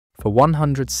For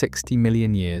 160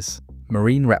 million years,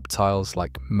 marine reptiles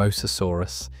like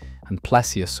Mosasaurus and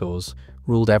Plesiosaurs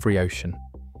ruled every ocean,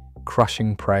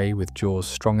 crushing prey with jaws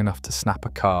strong enough to snap a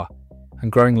car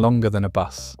and growing longer than a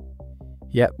bus.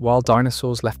 Yet, while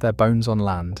dinosaurs left their bones on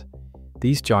land,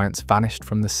 these giants vanished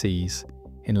from the seas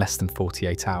in less than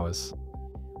 48 hours.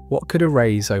 What could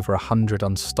erase over 100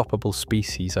 unstoppable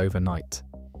species overnight?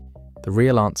 The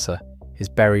real answer is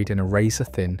buried in a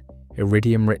razor-thin,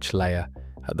 iridium-rich layer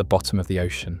at the bottom of the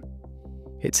ocean.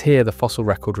 It's here the fossil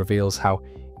record reveals how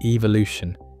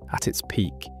evolution, at its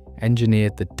peak,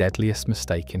 engineered the deadliest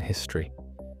mistake in history.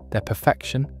 Their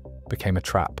perfection became a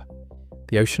trap.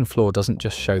 The ocean floor doesn't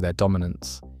just show their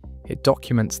dominance, it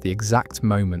documents the exact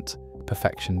moment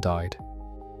perfection died.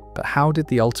 But how did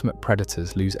the ultimate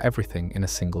predators lose everything in a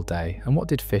single day, and what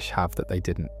did fish have that they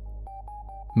didn't?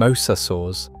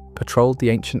 Mosasaurs patrolled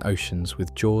the ancient oceans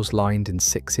with jaws lined in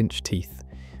 6-inch teeth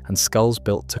and skulls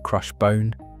built to crush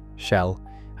bone, shell,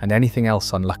 and anything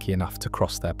else unlucky enough to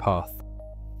cross their path.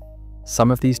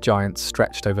 Some of these giants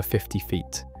stretched over 50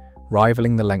 feet,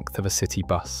 rivaling the length of a city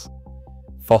bus.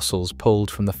 Fossils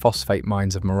pulled from the phosphate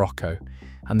mines of Morocco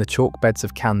and the chalk beds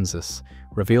of Kansas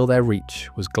reveal their reach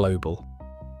was global.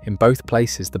 In both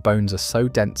places, the bones are so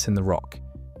dense in the rock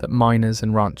that miners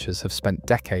and ranchers have spent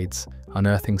decades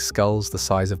unearthing skulls the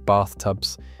size of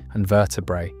bathtubs and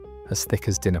vertebrae as thick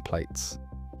as dinner plates.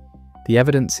 The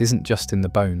evidence isn't just in the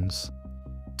bones.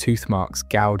 Tooth marks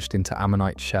gouged into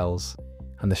ammonite shells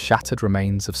and the shattered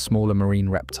remains of smaller marine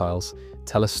reptiles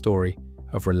tell a story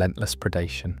of relentless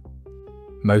predation.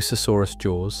 Mosasaurus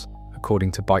jaws,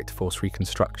 according to bite force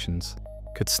reconstructions,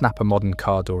 could snap a modern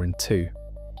car door in two.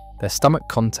 Their stomach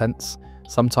contents,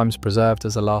 sometimes preserved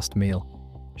as a last meal,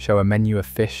 show a menu of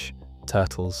fish,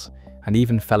 turtles, and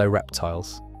even fellow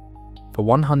reptiles. For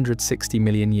 160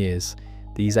 million years,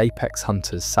 these apex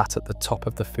hunters sat at the top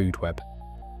of the food web,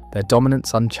 their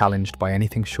dominance unchallenged by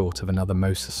anything short of another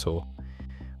mosasaur.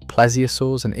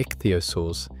 Plesiosaurs and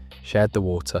Ichthyosaurs shared the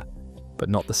water, but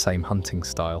not the same hunting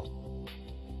style.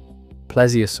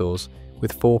 Plesiosaurs,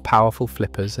 with 4 powerful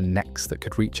flippers and necks that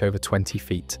could reach over 20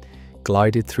 feet,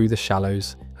 glided through the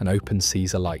shallows and open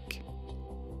seas alike.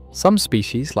 Some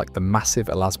species, like the massive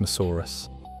Elasmosaurus,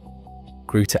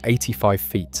 grew to 85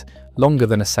 feet, longer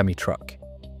than a semi-truck.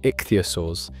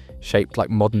 Ichthyosaurs, shaped like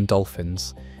modern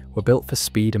dolphins, were built for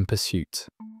speed and pursuit.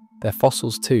 Their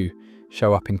fossils, too,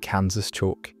 show up in Kansas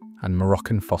chalk and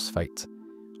Moroccan phosphate,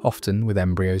 often with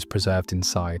embryos preserved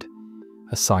inside,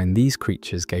 a sign these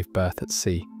creatures gave birth at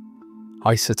sea.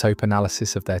 Isotope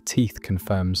analysis of their teeth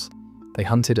confirms they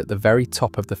hunted at the very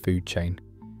top of the food chain,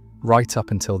 right up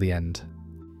until the end.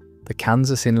 The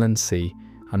Kansas Inland Sea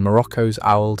and Morocco's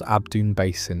Ould Abdoun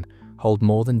Basin hold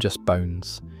more than just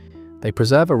bones. They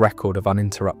preserve a record of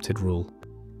uninterrupted rule,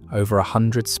 over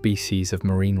 100 species of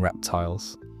marine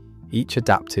reptiles, each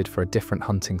adapted for a different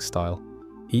hunting style,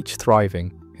 each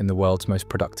thriving in the world's most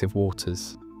productive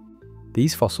waters.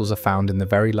 These fossils are found in the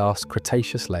very last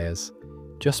Cretaceous layers,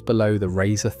 just below the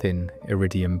razor-thin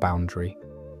iridium boundary.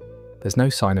 There's no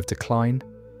sign of decline,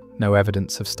 no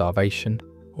evidence of starvation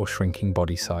or shrinking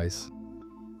body size.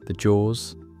 The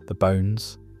jaws, the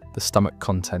bones, the stomach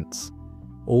contents,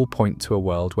 all point to a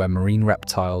world where marine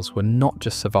reptiles were not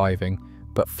just surviving,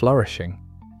 but flourishing.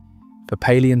 For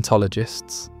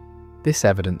paleontologists, this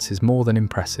evidence is more than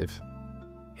impressive.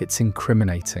 It's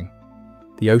incriminating.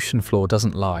 The ocean floor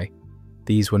doesn't lie.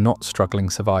 These were not struggling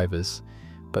survivors,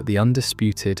 but the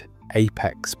undisputed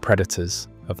apex predators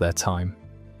of their time.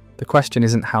 The question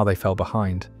isn't how they fell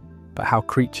behind, but how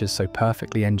creatures so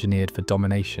perfectly engineered for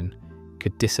domination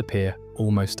could disappear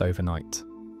almost overnight.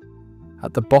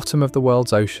 At the bottom of the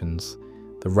world's oceans,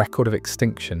 the record of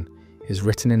extinction is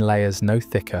written in layers no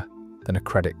thicker than a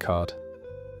credit card.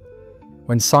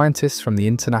 When scientists from the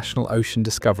International Ocean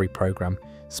Discovery Program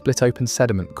split open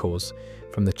sediment cores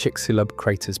from the Chicxulub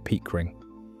crater's peak ring,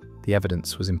 the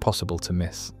evidence was impossible to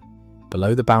miss.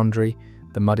 Below the boundary,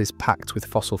 the mud is packed with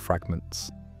fossil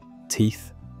fragments,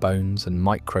 teeth, bones, and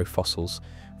microfossils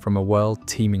from a world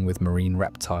teeming with marine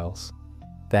reptiles.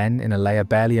 Then, in a layer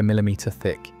barely a millimeter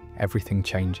thick, everything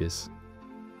changes.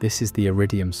 This is the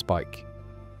iridium spike,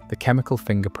 the chemical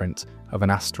fingerprint of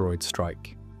an asteroid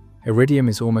strike. Iridium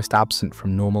is almost absent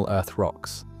from normal Earth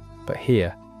rocks, but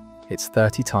here, it's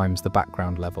 30 times the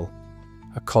background level,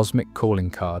 a cosmic calling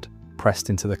card pressed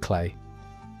into the clay.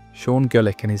 Sean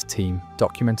Gulick and his team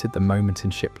documented the moment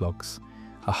in ship logs,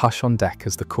 a hush on deck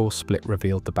as the core split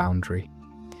revealed the boundary.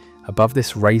 Above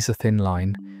this razor-thin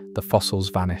line, the fossils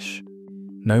vanish.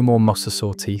 No more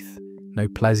mosasaur teeth, no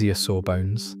plesiosaur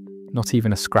bones, not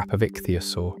even a scrap of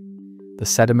ichthyosaur. The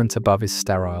sediment above is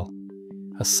sterile,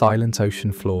 a silent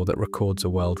ocean floor that records a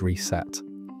world reset.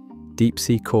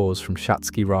 Deep-sea cores from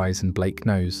Shatsky Rise and Blake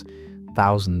Nose,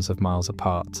 thousands of miles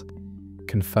apart,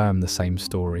 confirm the same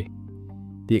story.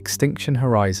 The extinction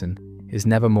horizon is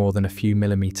never more than a few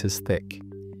millimeters thick,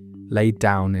 laid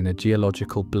down in a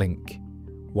geological blink,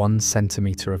 1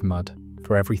 centimeter of mud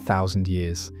for every 1,000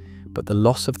 years, but the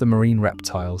loss of the marine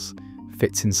reptiles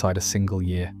fits inside a single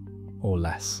year, or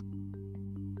less.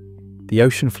 The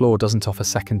ocean floor doesn't offer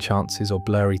second chances or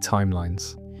blurry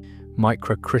timelines.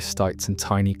 Microcrystites and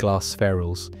tiny glass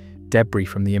spherules, debris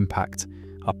from the impact,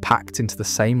 are packed into the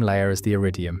same layer as the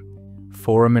iridium.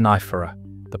 Foraminifera,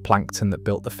 the plankton that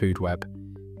built the food web,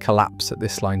 collapse at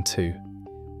this line too.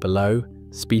 Below,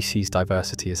 species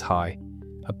diversity is high.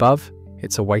 Above,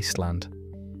 it's a wasteland.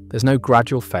 There's no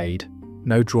gradual fade,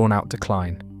 no drawn-out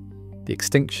decline. The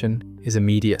extinction is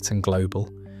immediate and global,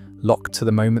 locked to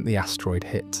the moment the asteroid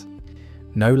hit.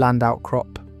 No land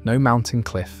outcrop, no mountain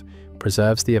cliff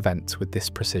preserves the event with this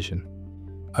precision.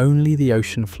 Only the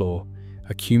ocean floor,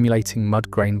 accumulating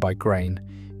mud grain by grain,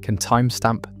 can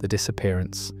timestamp the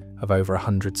disappearance of over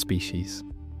 100 species.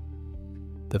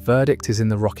 The verdict is in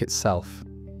the rock itself.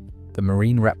 The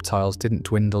marine reptiles didn't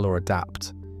dwindle or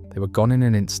adapt. They were gone in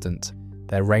an instant,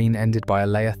 their reign ended by a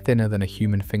layer thinner than a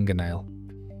human fingernail.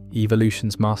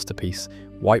 Evolution's masterpiece,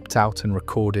 wiped out and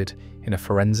recorded in a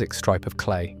forensic stripe of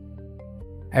clay.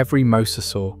 Every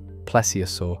mosasaur,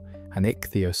 plesiosaur, and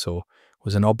ichthyosaur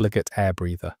was an obligate air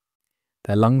breather.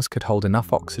 Their lungs could hold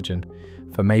enough oxygen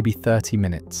for maybe 30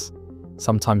 minutes,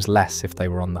 sometimes less if they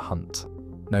were on the hunt.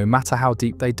 No matter how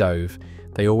deep they dove,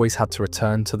 they always had to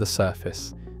return to the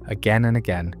surface, again and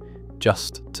again,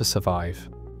 just to survive.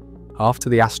 After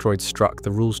the asteroid struck,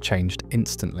 the rules changed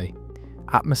instantly.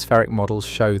 Atmospheric models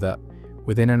show that,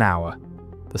 within an hour,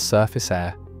 the surface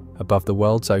air above the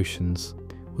world's oceans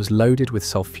was loaded with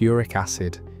sulfuric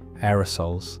acid,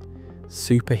 aerosols,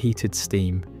 superheated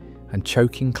steam, and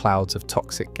choking clouds of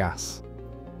toxic gas.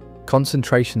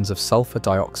 Concentrations of sulfur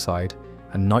dioxide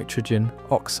and nitrogen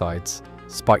oxides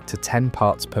spiked to 10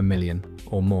 parts per million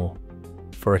or more.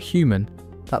 For a human,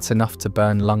 that's enough to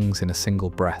burn lungs in a single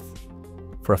breath.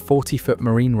 For a 40-foot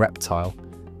marine reptile,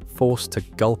 forced to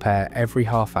gulp air every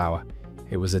half hour,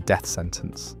 it was a death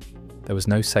sentence. There was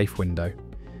no safe window.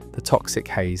 The toxic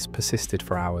haze persisted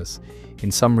for hours, in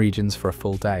some regions for a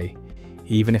full day.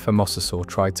 Even if a mosasaur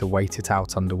tried to wait it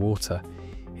out underwater,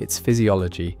 its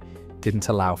physiology didn't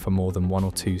allow for more than 1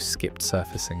 or 2 skipped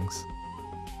surfacings.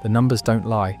 The numbers don't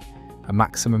lie, a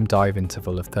maximum dive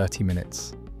interval of 30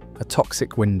 minutes, a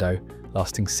toxic window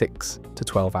lasting 6 to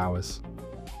 12 hours.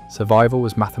 Survival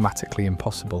was mathematically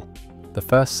impossible. The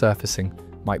first surfacing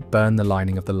might burn the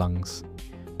lining of the lungs.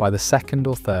 By the second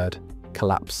or third,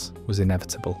 collapse was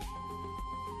inevitable.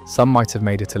 Some might have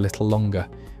made it a little longer,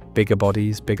 bigger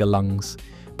bodies, bigger lungs,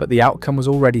 but the outcome was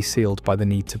already sealed by the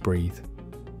need to breathe.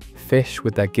 Fish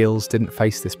with their gills didn't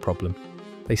face this problem.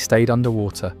 They stayed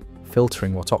underwater,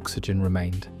 filtering what oxygen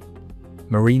remained.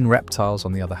 Marine reptiles,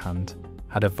 on the other hand,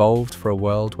 had evolved for a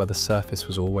world where the surface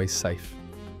was always safe.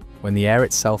 When the air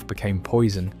itself became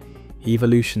poison,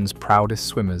 evolution's proudest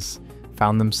swimmers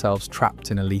found themselves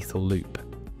trapped in a lethal loop.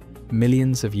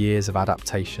 Millions of years of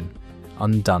adaptation,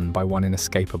 undone by one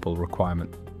inescapable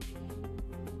requirement.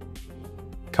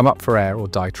 Come up for air or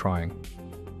die trying.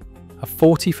 A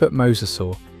 40-foot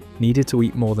mosasaur needed to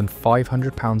eat more than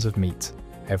 500 pounds of meat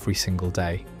every single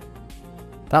day.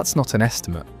 That's not an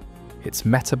estimate, it's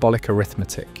metabolic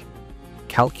arithmetic,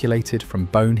 calculated from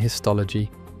bone histology,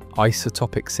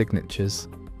 isotopic signatures,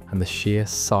 and the sheer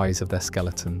size of their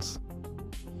skeletons.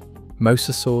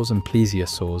 Mosasaurs and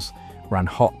plesiosaurs ran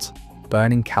hot,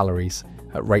 burning calories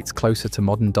at rates closer to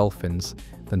modern dolphins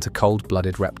than to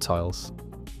cold-blooded reptiles.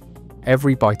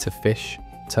 Every bite of fish,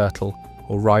 turtle,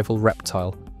 or rival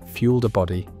reptile fueled a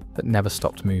body that never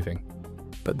stopped moving.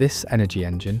 But this energy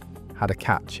engine had a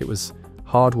catch. It was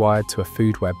hardwired to a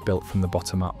food web built from the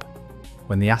bottom up.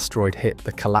 When the asteroid hit,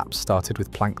 the collapse started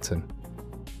with plankton.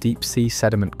 Deep-sea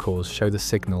sediment cores show the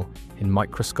signal in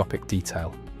microscopic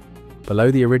detail.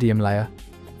 Below the iridium layer,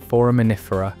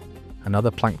 foraminifera and other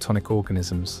planktonic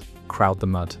organisms crowd the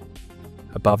mud.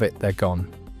 Above it, they're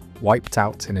gone, wiped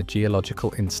out in a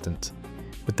geological instant.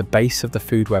 With the base of the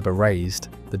food web erased,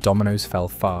 the dominoes fell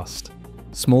fast.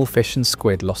 Small fish and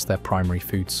squid lost their primary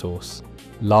food source.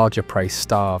 Larger prey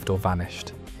starved or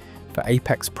vanished. For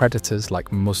apex predators like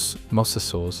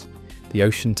mosasaurs, the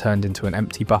ocean turned into an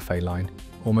empty buffet line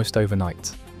almost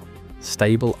overnight.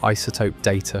 Stable isotope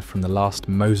data from the last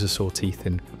mosasaur teeth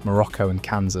in Morocco and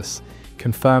Kansas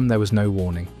confirm there was no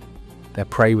warning. Their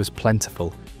prey was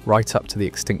plentiful right up to the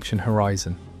extinction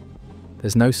horizon.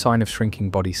 There's no sign of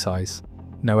shrinking body size,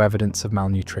 no evidence of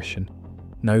malnutrition,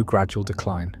 no gradual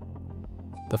decline.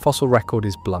 The fossil record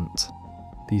is blunt.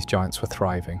 These giants were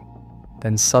thriving.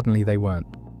 Then suddenly they weren't.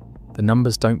 The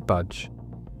numbers don't budge.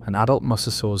 An adult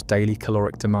mosasaur's daily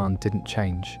caloric demand didn't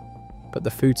change, but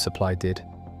the food supply did,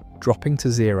 dropping to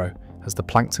zero as the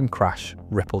plankton crash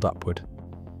rippled upward.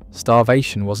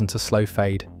 Starvation wasn't a slow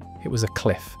fade, it was a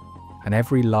cliff, and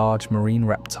every large marine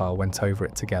reptile went over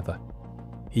it together.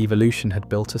 Evolution had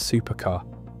built a supercar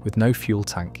with no fuel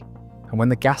tank, and when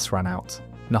the gas ran out,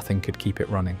 nothing could keep it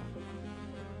running.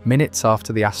 Minutes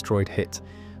after the asteroid hit,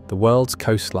 the world's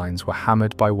coastlines were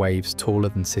hammered by waves taller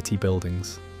than city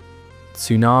buildings.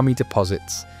 Tsunami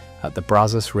deposits at the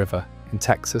Brazos River in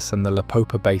Texas and the La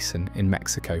Popa Basin in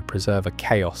Mexico preserve a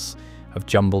chaos of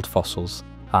jumbled fossils,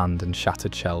 land and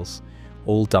shattered shells,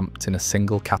 all dumped in a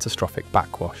single catastrophic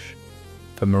backwash.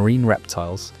 For marine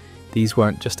reptiles, these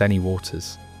weren't just any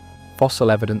waters.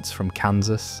 Fossil evidence from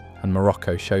Kansas and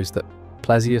Morocco shows that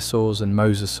Plesiosaurs and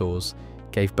Mosasaurs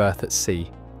gave birth at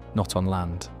sea, not on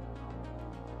land.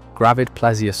 Gravid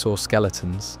plesiosaur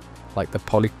skeletons, like the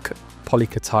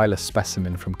Polycotylus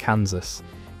specimen from Kansas,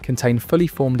 contain fully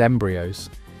formed embryos,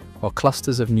 while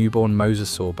clusters of newborn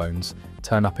mosasaur bones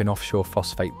turn up in offshore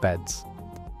phosphate beds.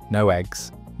 No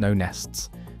eggs, no nests,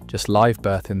 just live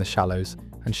birth in the shallows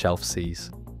and shelf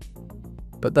seas.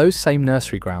 But those same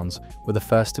nursery grounds were the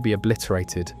first to be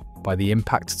obliterated by the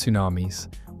impact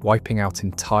tsunamis, wiping out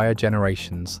entire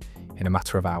generations in a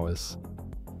matter of hours.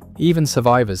 Even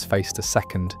survivors faced a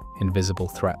second, invisible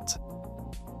threat.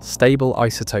 Stable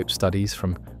isotope studies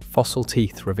from fossil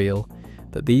teeth reveal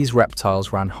that these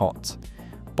reptiles ran hot,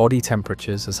 body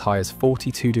temperatures as high as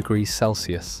 42 degrees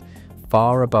Celsius,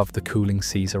 far above the cooling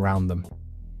seas around them.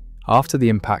 After the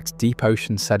impact, deep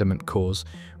ocean sediment cores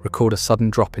record a sudden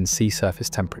drop in sea surface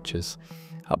temperatures,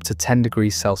 up to 10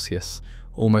 degrees Celsius,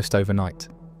 almost overnight.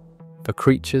 For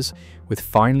creatures with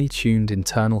finely tuned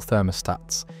internal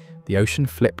thermostats, the ocean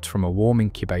flipped from a warm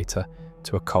incubator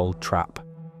to a cold trap.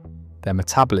 Their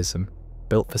metabolism,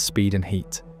 built for speed and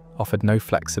heat, offered no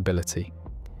flexibility.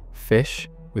 Fish,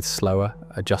 with slower,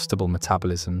 adjustable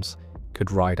metabolisms,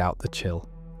 could ride out the chill.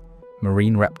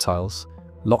 Marine reptiles,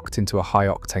 locked into a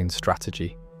high-octane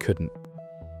strategy, couldn't.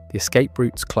 The escape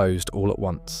routes closed all at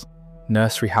once.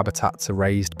 Nursery habitats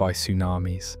erased by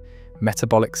tsunamis,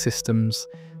 metabolic systems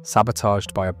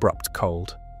sabotaged by abrupt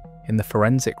cold. In the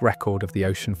forensic record of the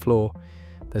ocean floor,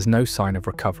 there's no sign of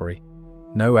recovery,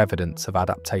 no evidence of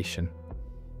adaptation.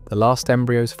 The last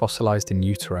embryos fossilized in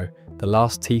utero, the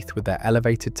last teeth with their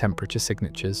elevated temperature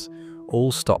signatures,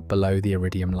 all stopped below the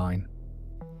iridium line.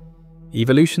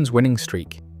 Evolution's winning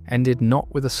streak ended not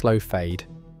with a slow fade,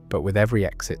 but with every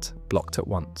exit blocked at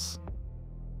once.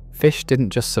 Fish didn't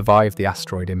just survive the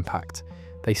asteroid impact,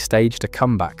 they staged a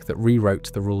comeback that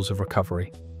rewrote the rules of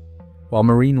recovery. While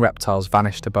marine reptiles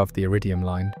vanished above the iridium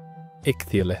line,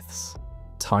 ichthyoliths,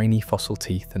 tiny fossil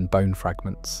teeth and bone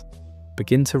fragments,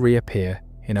 begin to reappear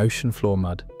in ocean floor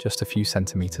mud just a few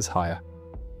centimeters higher.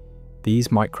 These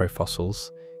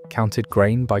microfossils, counted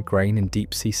grain by grain in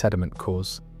deep-sea sediment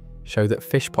cores, show that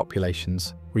fish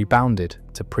populations rebounded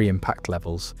to pre-impact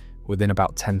levels within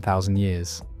about 10,000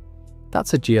 years.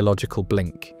 That's a geological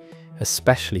blink,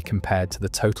 especially compared to the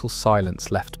total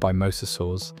silence left by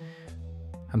mosasaurs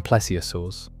and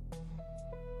plesiosaurs.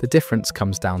 The difference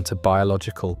comes down to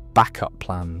biological backup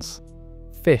plans.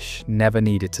 Fish never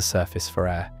needed to surface for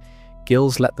air.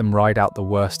 Gills let them ride out the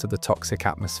worst of the toxic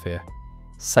atmosphere,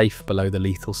 safe below the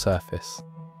lethal surface.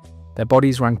 Their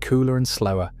bodies ran cooler and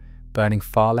slower, burning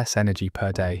far less energy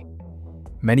per day.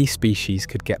 Many species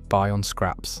could get by on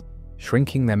scraps,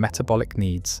 shrinking their metabolic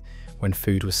needs when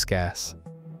food was scarce.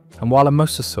 And while a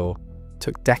mosasaur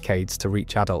took decades to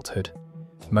reach adulthood,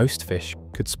 most fish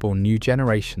could spawn new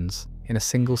generations in a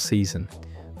single season,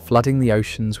 flooding the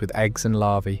oceans with eggs and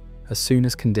larvae as soon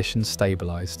as conditions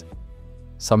stabilized.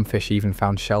 Some fish even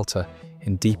found shelter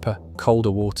in deeper,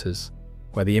 colder waters,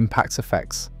 where the impact's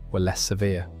effects were less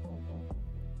severe.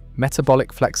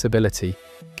 Metabolic flexibility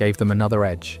gave them another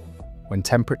edge. When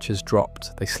temperatures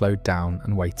dropped, they slowed down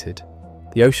and waited.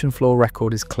 The ocean floor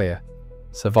record is clear.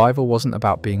 Survival wasn't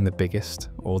about being the biggest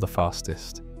or the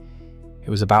fastest. It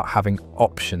was about having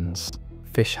options.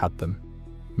 Fish had them.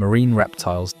 Marine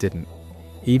reptiles didn't.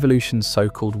 Evolution's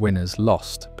so-called winners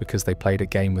lost because they played a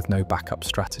game with no backup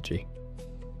strategy.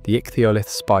 The ichthyolith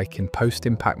spike in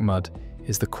post-impact mud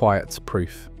is the quiet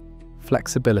proof.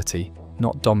 Flexibility,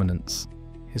 not dominance,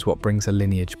 is what brings a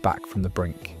lineage back from the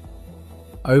brink.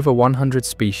 Over 100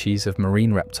 species of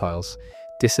marine reptiles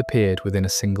disappeared within a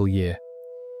single year.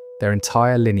 Their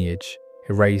entire lineage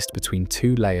erased between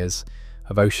two layers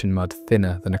of ocean mud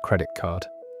thinner than a credit card.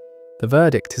 The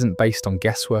verdict isn't based on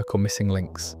guesswork or missing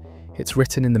links. It's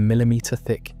written in the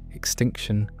millimetre-thick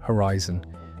extinction horizon,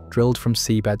 drilled from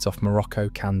seabeds off Morocco,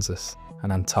 Kansas,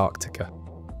 and Antarctica.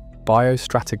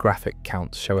 Biostratigraphic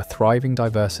counts show a thriving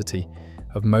diversity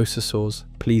of Mosasaurs,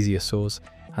 Plesiosaurs,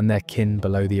 and their kin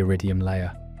below the iridium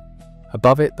layer.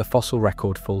 Above it, the fossil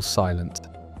record falls silent.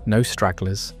 No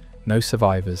stragglers, no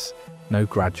survivors, no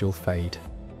gradual fade.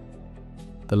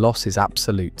 The loss is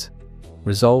absolute,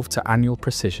 resolved to annual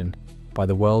precision by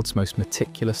the world's most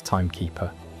meticulous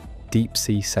timekeeper,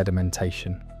 deep-sea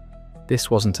sedimentation.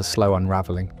 This wasn't a slow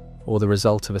unravelling or the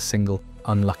result of a single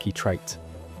unlucky trait.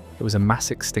 It was a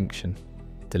mass extinction,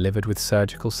 delivered with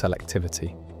surgical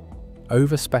selectivity.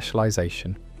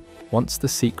 Over-specialization, once the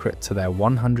secret to their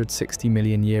 160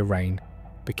 million year reign,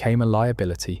 became a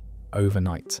liability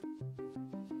overnight.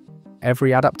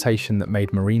 Every adaptation that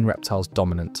made marine reptiles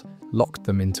dominant locked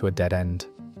them into a dead end.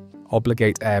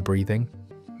 Obligate air breathing,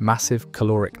 massive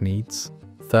caloric needs,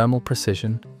 thermal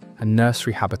precision, and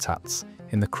nursery habitats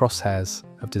in the crosshairs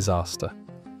of disaster.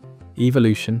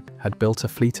 Evolution had built a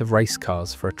fleet of race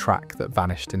cars for a track that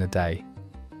vanished in a day.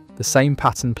 The same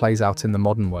pattern plays out in the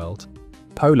modern world.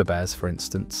 Polar bears, for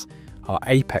instance, are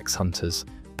apex hunters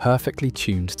perfectly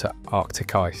tuned to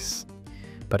Arctic ice.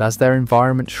 But as their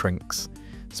environment shrinks,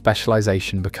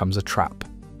 specialization becomes a trap,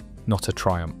 not a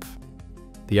triumph.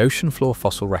 The ocean floor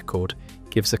fossil record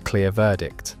gives a clear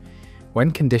verdict.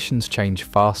 When conditions change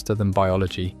faster than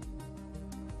biology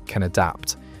can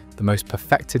adapt, the most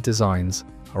perfected designs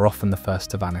are often the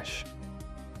first to vanish.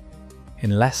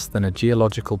 In less than a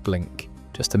geological blink,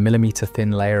 just a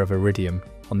millimetre-thin layer of iridium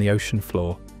on the ocean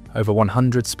floor, over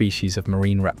 100 species of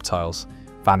marine reptiles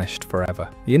vanished forever.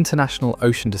 The International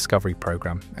Ocean Discovery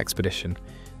Programme, Expedition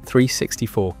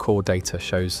 364 core data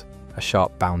shows a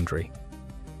sharp boundary.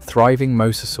 Thriving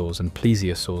Mosasaurs and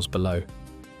Plesiosaurs below,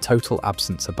 total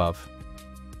absence above.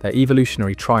 Their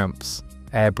evolutionary triumphs,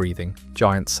 air breathing,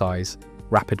 giant size,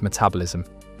 rapid metabolism,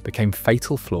 became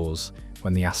fatal flaws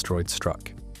when the asteroid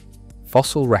struck.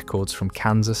 Fossil records from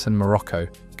Kansas and Morocco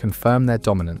confirm their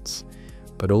dominance,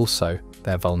 but also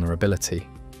their vulnerability.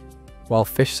 While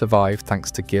fish survived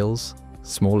thanks to gills,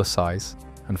 smaller size,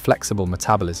 and flexible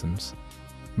metabolisms,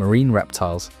 marine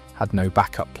reptiles had no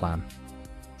backup plan.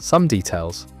 Some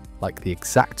details, like the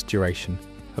exact duration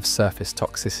of surface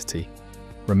toxicity,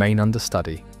 remain under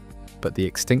study, but the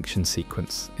extinction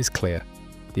sequence is clear.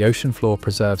 The ocean floor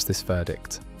preserves this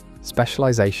verdict.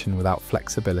 Specialization without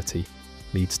flexibility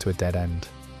leads to a dead end.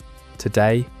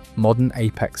 Today, modern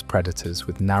apex predators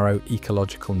with narrow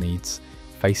ecological needs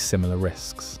face similar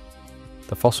risks.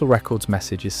 The fossil record's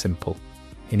message is simple.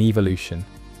 In evolution,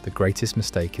 the greatest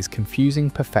mistake is confusing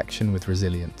perfection with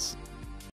resilience.